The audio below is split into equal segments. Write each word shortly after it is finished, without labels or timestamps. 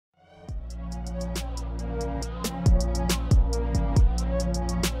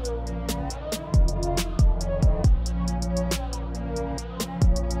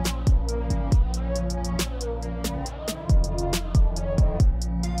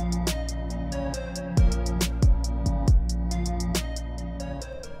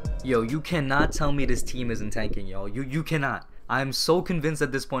Yo, you cannot tell me this team isn't tanking, yo. You cannot. I'm so convinced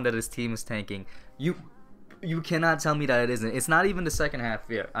at this point that this team is tanking. You cannot tell me that it isn't. It's not even the second half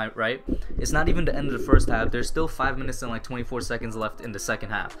yet, right? It's not even the end of the first half. There's still 5 minutes and like 24 seconds left in the second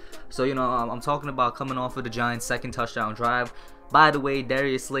half. So, you know, I'm talking about coming off of the Giants' second touchdown drive. By the way,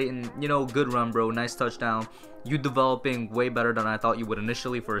 Darius Slayton, you know, good run, bro. Nice touchdown. You developing way better than I thought you would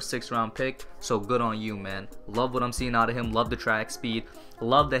initially for a 6th-round pick. So good on you, man. Love what I'm seeing out of him. Love the track speed.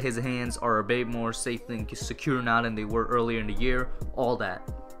 Love that his hands are a bit more safe and secure now than they were earlier in the year. All that.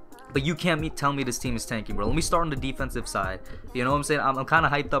 But you can't tell me this team is tanking, bro. Let me start on the defensive side. You know what I'm saying? I'm kind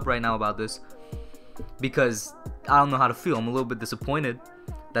of hyped up right now about this because I don't know how to feel. I'm a little bit disappointed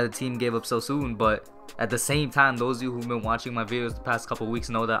that the team gave up so soon, but at the same time, those of you who've been watching my videos the past couple weeks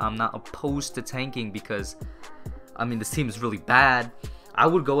know that I'm not opposed to tanking because, I mean, this team is really bad. I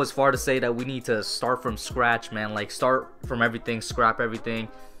would go as far to say that we need to start from scratch, man. Like, start from everything, scrap everything.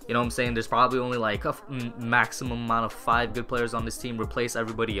 You know what I'm saying? There's probably only like a maximum amount of 5 good players on this team. Replace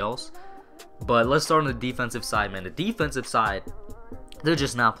everybody else. But let's start on the defensive side, man. The defensive side, they're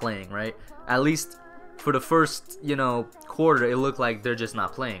just not playing, right? At least for the first, you know, quarter, it looked like they're just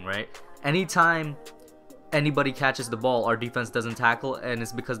not playing, right? Anytime anybody catches the ball, our defense doesn't tackle, and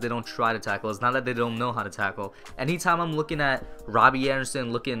it's because they don't try to tackle. It's not that they don't know how to tackle. Anytime I'm looking at Robbie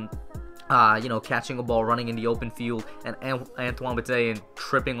Anderson looking, you know, catching a ball, running in the open field, and Antoine Bethea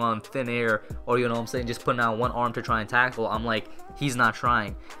tripping on thin air, or, you know what I'm saying, just putting out one arm to try and tackle, I'm like, he's not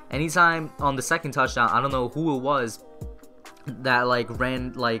trying. Anytime on the second touchdown, I don't know who it was that, like,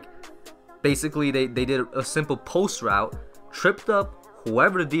 ran, like, basically they did a simple post route, tripped up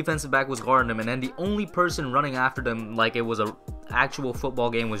whoever the defensive back was guarding them, and then the only person running after them like it was a actual football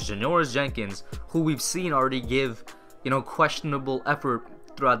game was Janoris Jenkins, who we've seen already give, you know, questionable effort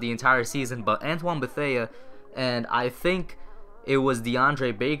throughout the entire season. But Antoine Bethea and I think it was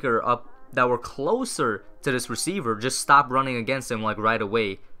DeAndre Baker up that were closer to this receiver just stopped running against him like right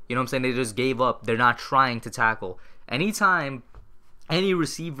away. You know what I'm saying? They just gave up. They're not trying to tackle. Anytime any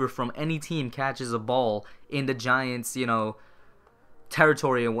receiver from any team catches a ball in the Giants, you know,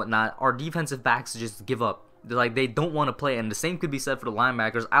 territory and whatnot, our defensive backs just give up. They're like, they don't want to play, and the same could be said for the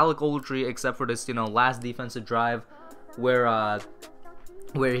linebackers. Alec Ogletree, except for this, you know, last defensive drive where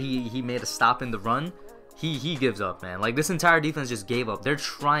he made a stop in the run, he gives up, man. Like, this entire defense just gave up. They're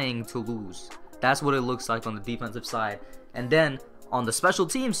trying to lose. That's what it looks like on the defensive side. And then on the special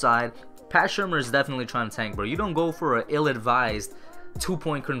team side, Pat Shurmur is definitely trying to tank, bro. You don't go for an ill-advised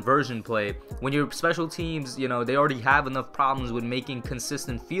 2-point conversion play when your special teams, you know, they already have enough problems with making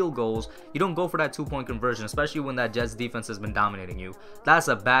consistent field goals. You don't go for that 2-point conversion, especially when that Jets defense has been dominating you. That's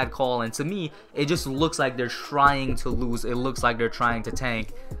a bad call, and to me, it just looks like they're trying to lose. It looks like they're trying to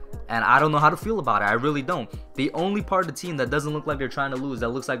tank, and I don't know how to feel about it. I really don't. The only part of the team that doesn't look like they're trying to lose, that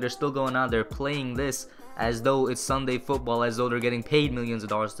looks like they're still going out there playing this as though it's Sunday football, as though they're getting paid millions of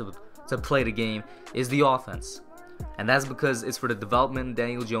dollars to play the game, is the offense. And that's because it's for the development of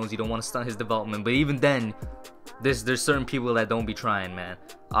Daniel Jones. You don't want to stunt his development. But even then, there's certain people that don't be trying, man.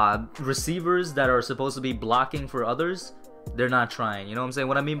 Receivers that are supposed to be blocking for others, they're not trying. You know what I'm saying?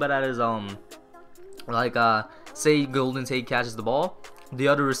 What I mean by that is, say Golden Tate catches the ball, the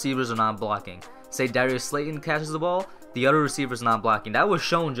other receivers are not blocking. Say Darius Slayton catches the ball, the other receivers not blocking. That was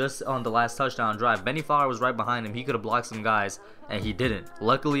shown just on the last touchdown drive. Benny Fowler was right behind him. He could have blocked some guys, and he didn't.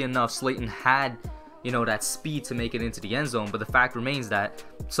 Luckily enough, Slayton had, you know, that speed to make it into the end zone, but the fact remains that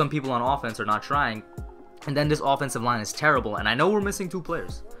some people on offense are not trying, and then this offensive line is terrible. And I know we're missing 2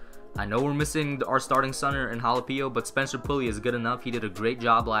 players. I know we're missing our starting center in Jalapeno, but Spencer Pulley is good enough. He did a great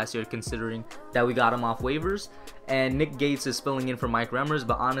job last year considering that we got him off waivers, and Nick Gates is filling in for Mike Remmers,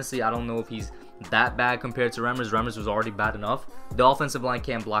 but honestly, I don't know if he's that bad compared to Remmers. Remmers was already bad enough. The offensive line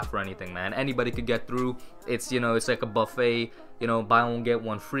can't block for anything, man. Anybody could get through. It's, you know, it's like a buffet. You know, buy one get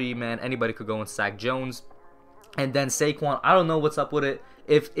one free, man. Anybody could go and sack Jones. And then Saquon, I don't know what's up with it.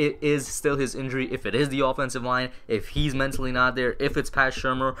 If it is still his injury, if it is the offensive line, if he's mentally not there, if it's Pat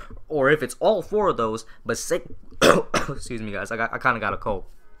Shurmur, or if it's all 4 of those. But excuse me, guys, I kind of got a cold.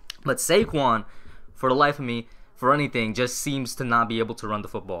 But Saquon, for the life of me, for anything, just seems to not be able to run the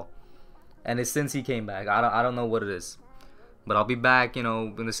football. And it's since he came back. I don't know what it is. But I'll be back, you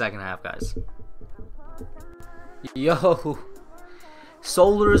know, in the second half, guys. Yo,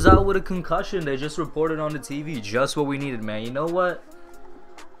 Solar is out with a concussion. They just reported on the TV. Just what we needed, man. You know what?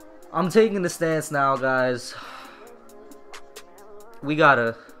 I'm taking the stance now, guys. We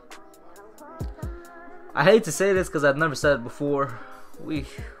gotta... I hate to say this because I've never said it before.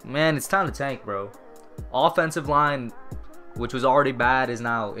 Man, it's time to tank, bro. Offensive line, which was already bad, is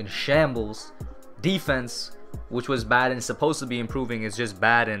now in shambles. Defense, which was bad and supposed to be improving, is just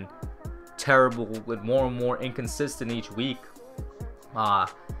bad and terrible with more and more inconsistent each week.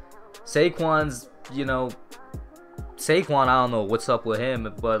 Saquon's, Saquon, I don't know what's up with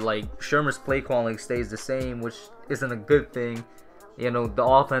him, but like Shermer's play calling stays the same, which isn't a good thing. The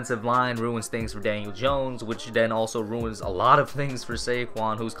offensive line ruins things for Daniel Jones, which then also ruins a lot of things for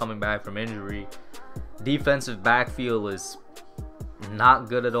Saquon, who's coming back from injury. Defensive backfield is not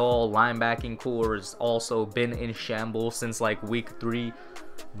good at all. Linebacking core has also been in shambles since like week 3.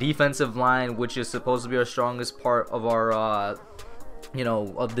 Defensive line, which is supposed to be our strongest part of our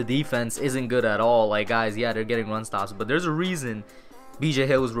of the defense, isn't good at all. Like, guys, yeah, they're getting run stops, but there's a reason BJ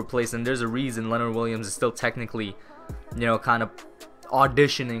Hill was replaced, and there's a reason Leonard Williams is still technically kind of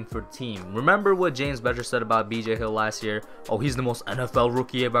auditioning for the team. Remember what James Bettcher said about BJ Hill last year? Oh, he's the most NFL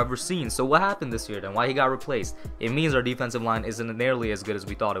rookie I've ever seen. So what happened this year then? Why he got replaced? It means our defensive line isn't nearly as good as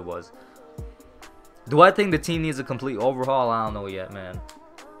we thought it was. Do I think the team needs a complete overhaul? I don't know yet, man.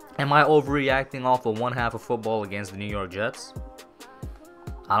 Am I overreacting off of one half of football against the New York Jets?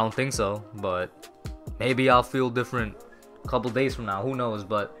 I don't think so, but maybe I'll feel different a couple days from now. Who knows?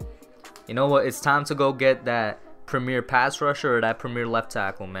 But you know what? It's time to go get that premier pass rusher or that premier left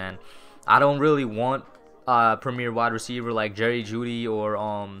tackle, man. I don't really want a premier wide receiver like Jerry Jeudy or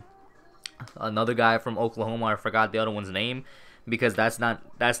another guy from Oklahoma. I forgot the other one's name, because that's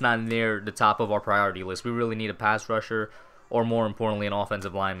not near the top of our priority list. We really need a pass rusher, or more importantly, an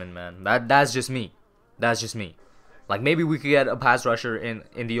offensive lineman, man. That's just me. That's just me. Like, maybe we could get a pass rusher in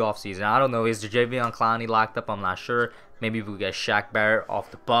the offseason. I don't know. Is Jadeveon Clowney locked up? I'm not sure. Maybe we could get Shaq Barrett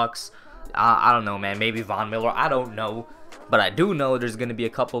off the Bucks. I don't know, man. Maybe Von Miller. I don't know. But I do know there's going to be a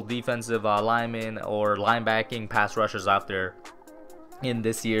couple defensive linemen or linebacking pass rushers out there in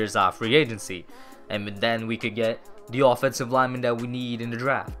this year's free agency. And then we could get the offensive lineman that we need in the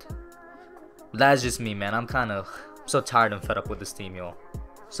draft. That's just me, man. I'm kind of so tired and fed up with this team, y'all.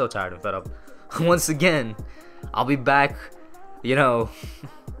 So tired and fed up. Once again, I'll be back,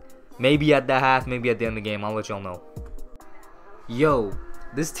 maybe at the half, maybe at the end of the game. I'll let y'all know. Yo,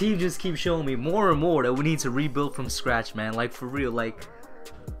 this team just keeps showing me more and more that we need to rebuild from scratch, man. Like, for real, like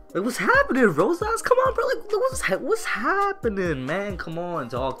what's happening, Rosas? Come on, bro. Like, what's happening, man? Come on,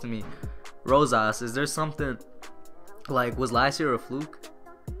 talk to me. Rosas, is there something, like, was last year a fluke?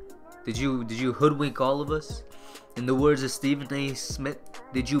 Did you hoodwink all of us? In the words of Stephen A. Smith,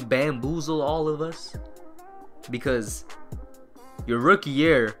 did you bamboozle all of us? Because your rookie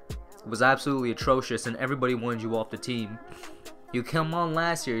year was absolutely atrocious and everybody wanted you off the team. You come on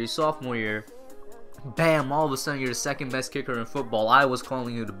last year, your sophomore year, bam, all of a sudden you're the second best kicker in football. I was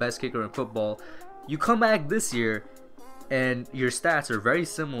calling you the best kicker in football. You come back this year and your stats are very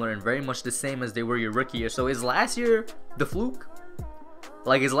similar and very much the same as they were your rookie year. So is last year the fluke?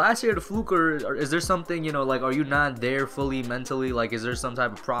 Like, is last year the fluke, or is there something, like, are you not there fully mentally? Like, is there some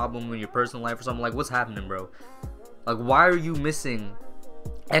type of problem in your personal life or something? Like, what's happening, bro? Like, why are you missing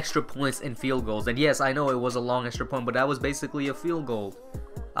extra points and field goals? And yes, I know it was a long extra point, but that was basically a field goal.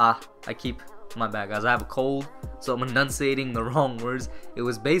 My bad, guys. I have a cold, so I'm enunciating the wrong words. It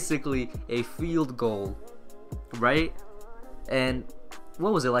was basically a field goal, right? And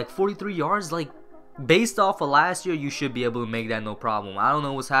what was it, like 43 yards? Like, based off of last year, you should be able to make that no problem. I don't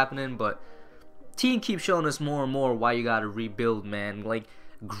know what's happening, but team keeps showing us more and more why you gotta rebuild, man. Like,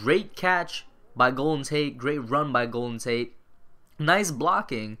 great catch by Golden Tate, great run by Golden Tate, nice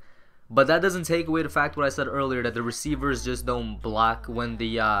blocking, but that doesn't take away the fact what I said earlier, that the receivers just don't block when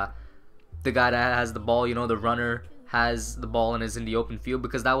the guy that has the ball, the runner has the ball and is in the open field,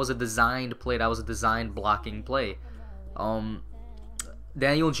 because that was a designed play, that was a designed blocking play.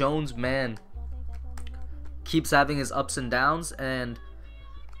 Daniel Jones, man, keeps having his ups and downs. And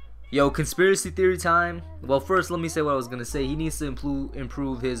yo, conspiracy theory time. Well, first let me say what I was gonna say. He needs to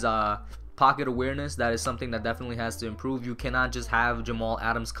improve his pocket awareness. That is something that definitely has to improve. You cannot just have Jamal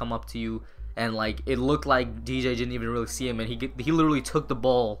Adams come up to you and, like, it looked like DJ didn't even really see him, and he literally took the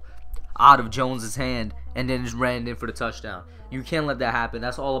ball out of Jones's hand and then just ran in for the touchdown. You can't let that happen.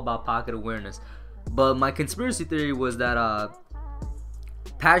 That's all about pocket awareness. But my conspiracy theory was that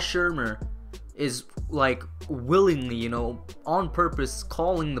Pat Shurmur is, like, willingly, on purpose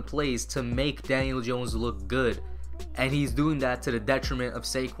calling the plays to make Daniel Jones look good, and he's doing that to the detriment of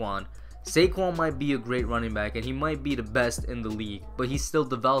Saquon. Saquon might be a great running back, and he might be the best in the league, but he's still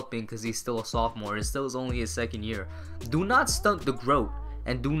developing because he's still a sophomore. It still is only his second year. Do not stunt the growth,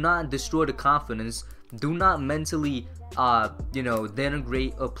 and do not destroy the confidence. Do not mentally,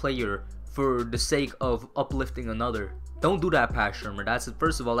 denigrate a player for the sake of uplifting another. Don't do that, Pat Shurmur.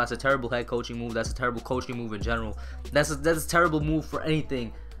 First of all, that's a terrible head coaching move. That's a terrible coaching move in general. That's a terrible move for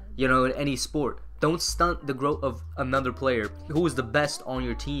anything, in any sport. Don't stunt the growth of another player who is the best on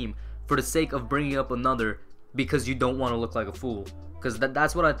your team for the sake of bringing up another because you don't want to look like a fool. Because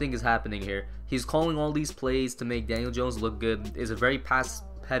that's what I think is happening here. He's calling all these plays to make Daniel Jones look good. It's a very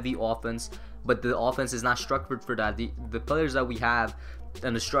pass-heavy offense, but the offense is not structured for that. The players that we have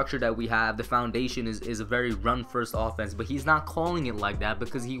and the structure that we have, the foundation is a very run-first offense, but he's not calling it like that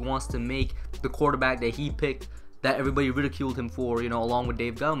because he wants to make the quarterback that he picked, that everybody ridiculed him for, you know, along with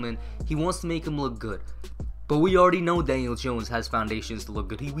Dave Gettleman, he wants to make him look good. But we already know Daniel Jones has foundations to look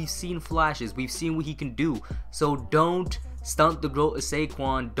good. We've seen flashes. We've seen what he can do. So don't stunt the growth of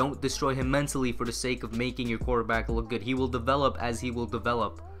Saquon. Don't destroy him mentally for the sake of making your quarterback look good. He will develop as he will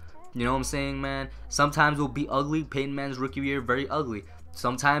develop. You know what I'm saying, man? Sometimes it will be ugly. Peyton Manning's rookie year, very ugly.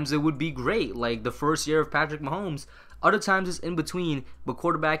 Sometimes it would be great, like the first year of Patrick Mahomes. Other times it's in between, but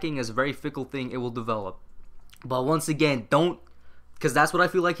quarterbacking is a very fickle thing. It will develop. But once again, don't, because that's what I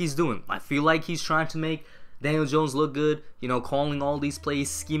feel like he's doing. I feel like he's trying to make Daniel Jones look good, you know, calling all these plays,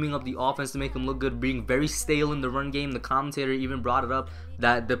 scheming up the offense to make him look good, being very stale in the run game. The commentator even brought it up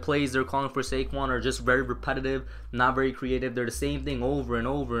that the plays they're calling for Saquon are just very repetitive, not very creative. They're the same thing over and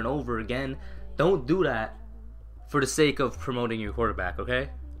over and over again. Don't do that for the sake of promoting your quarterback,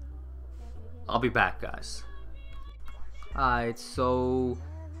 okay? I'll be back, guys. Alright, so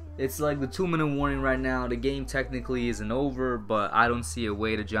it's like the 2-minute warning right now. The game technically isn't over, but I don't see a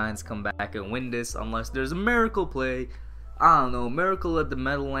way the Giants come back and win this unless there's a miracle play. I don't know, miracle at the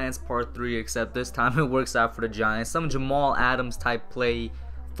Meadowlands Part 3, except this time it works out for the Giants. Some Jamal Adams type play,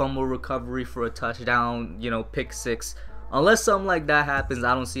 fumble recovery for a touchdown, you know, pick 6. Unless something like that happens,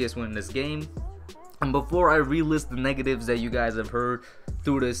 I don't see us winning this game. And before I relist the negatives that you guys have heard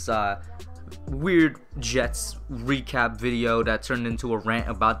through this weird Jets recap video that turned into a rant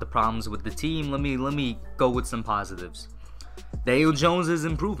about the problems with the team, let me go with some positives. Daniel Jones is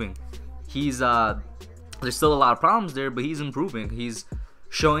improving. He's there's still a lot of problems there, but he's improving. He's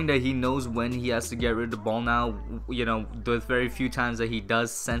showing that he knows when he has to get rid of the ball now. You know, the very few times that he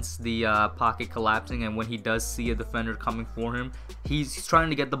does sense the pocket collapsing, and when he does see a defender coming for him, he's trying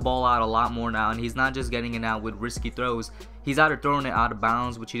to get the ball out a lot more now, and he's not just getting it out with risky throws. He's either throwing it out of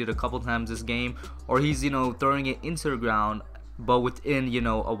bounds, which he did a couple times this game, or he's, you know, throwing it into the ground, but within, you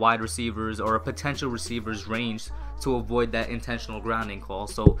know, a wide receiver's or a potential receiver's range to avoid that intentional grounding call.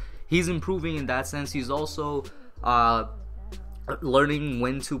 So he's improving in that sense. He's also learning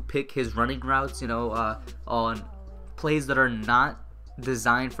when to pick his running routes, you know, on plays that are not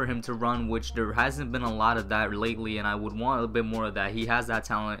designed for him to run, which there hasn't been a lot of that lately, and I would want a bit more of that. He has that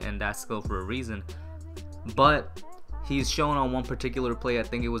talent and that skill for a reason, but he's shown on one particular play, I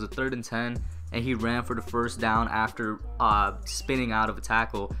think it was a 3rd and 10, and he ran for the first down after spinning out of a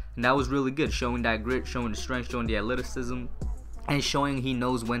tackle, and that was really good, showing that grit, showing the strength, showing the athleticism, and showing he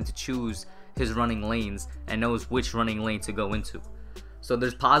knows when to choose his running lanes and knows which running lane to go into. So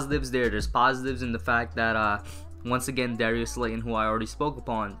there's positives there. There's positives in the fact that once again, Darius Slayton, who I already spoke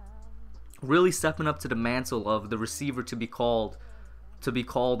upon, really stepping up to the mantle of the receiver to be called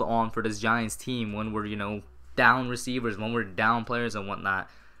on for this Giants team when we're, you know, down receivers, when we're down players and whatnot.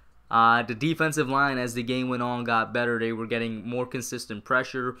 The defensive line, as the game went on, got better. They were getting more consistent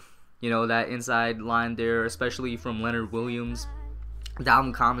pressure. You know, that inside line there, especially from Leonard Williams.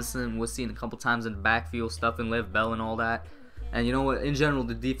 Dalvin Tomlinson was seen a couple times in the backfield, stuffing Lev Bell and all that. And you know what? In general,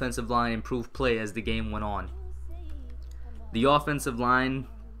 the defensive line improved play as the game went on. The offensive line,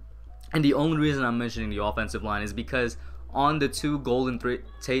 and the only reason I'm mentioning the offensive line is because on the 2 Golden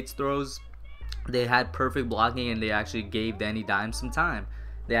Tate throws, they had perfect blocking, and they actually gave Danny Dimes some time.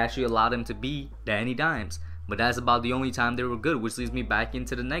 They actually allowed him to be Danny Dimes. But that's about the only time they were good, which leads me back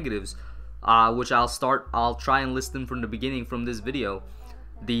into the negatives, which I'll try and list them from the beginning from this video.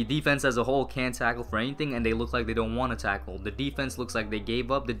 The defense as a whole can't tackle for anything, and they look like they don't want to tackle. The defense looks like they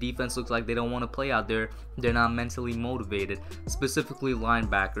gave up. The defense looks like they don't want to play out there. They're not mentally motivated, specifically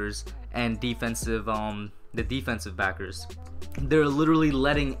linebackers and the defensive backers. They're literally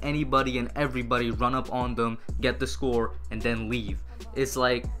letting anybody and everybody run up on them, get the score, and then leave. It's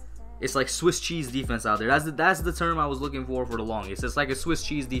like Swiss cheese defense out there. That's the term I was looking for the longest. It's like a Swiss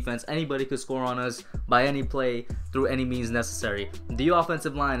cheese defense. Anybody could score on us by any play through any means necessary. The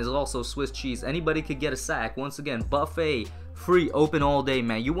offensive line is also Swiss cheese. Anybody could get a sack. Once again, buffet, free, open all day,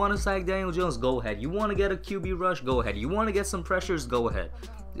 man. You want to sack Daniel Jones? Go ahead. You want to get a QB rush? Go ahead. You want to get some pressures? Go ahead.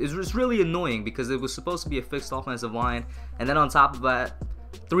 It's really annoying because it was supposed to be a fixed offensive line, and then on top of that,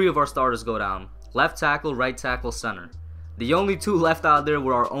 3 of our starters go down. Left tackle, right tackle, center. The only 2 left out there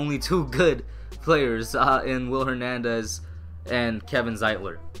were our only 2 good players in Will Hernandez and Kevin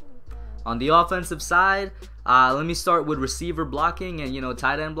Zeitler. On the offensive side, let me start with receiver blocking and, you know,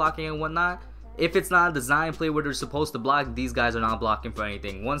 tight end blocking and whatnot. if it's not a design play where they're supposed to block, these guys are not blocking for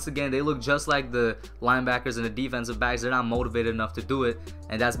anything. Once again, they look just like the linebackers and the defensive backs. They're not motivated enough to do it,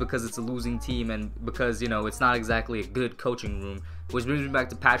 and that's because it's a losing team and because, you know, it's not exactly a good coaching room. Which brings me back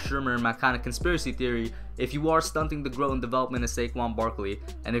to Pat Shurmur and my kind of conspiracy theory. If you are stunting the growth and development of Saquon Barkley,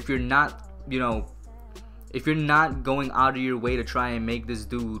 and if you're not, you know, if you're not going out of your way to try and make this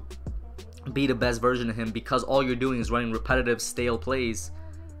dude be the best version of him because all you're doing is running repetitive, stale plays,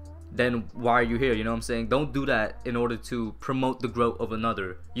 then why are you here? You know what I'm saying? Don't do that in order to promote the growth of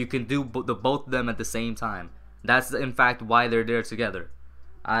another. You can do the both of them at the same time. That's in fact why they're there together.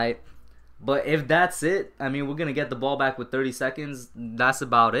 But if that's it, I mean, we're gonna get the ball back with 30 seconds. That's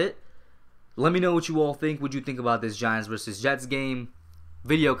about it. Let me know what you all think. What you think about this Giants versus Jets game?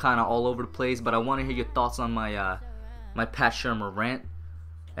 Video kind of all over the place, but I want to hear your thoughts on my my Pat Shurmur rant.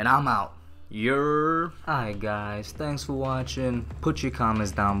 And I'm out. Alright guys, thanks for watching. Put your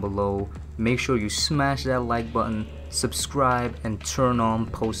comments down below. Make sure you smash that like button, subscribe, and turn on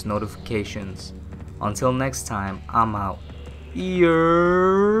post notifications. Until next time, I'm out.